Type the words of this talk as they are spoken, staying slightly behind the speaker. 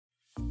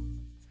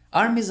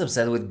ARMY is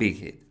upset with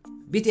BigHit.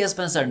 BTS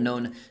fans are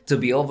known to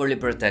be overly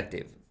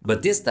protective,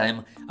 but this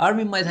time,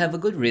 ARMY might have a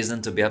good reason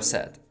to be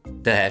upset.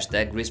 The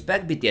hashtag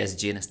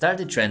 #RespectBTSJin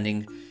started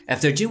trending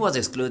after Jin was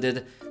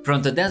excluded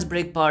from the dance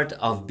break part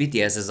of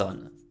BTS's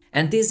On.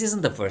 And this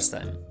isn't the first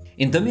time.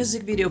 In the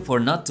music video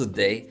for Not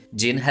Today,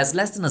 Jin has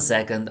less than a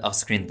second of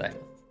screen time.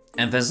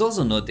 And fans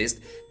also noticed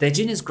that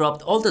Jin is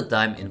cropped all the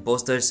time in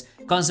posters,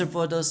 concert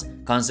photos,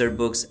 concert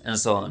books, and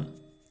so on.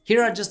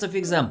 Here are just a few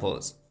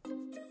examples.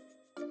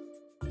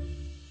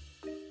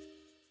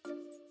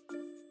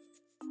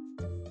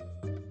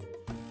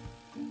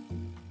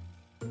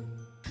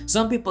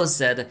 Some people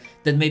said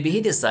that maybe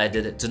he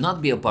decided to not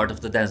be a part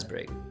of the dance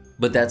break.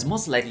 But that's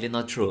most likely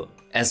not true.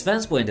 As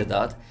fans pointed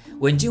out,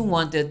 when Jin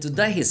wanted to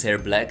dye his hair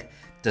black,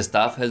 the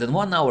staff held a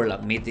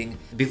 1-hour-long meeting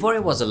before he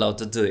was allowed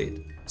to do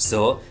it.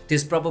 So,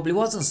 this probably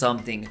wasn't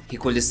something he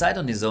could decide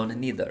on his own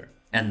neither.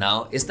 And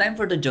now, it's time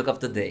for the joke of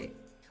the day.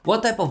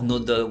 What type of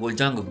noodle will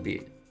Jungkook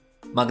be?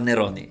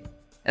 Magneroni.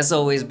 As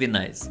always, be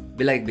nice.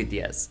 Be like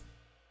BTS.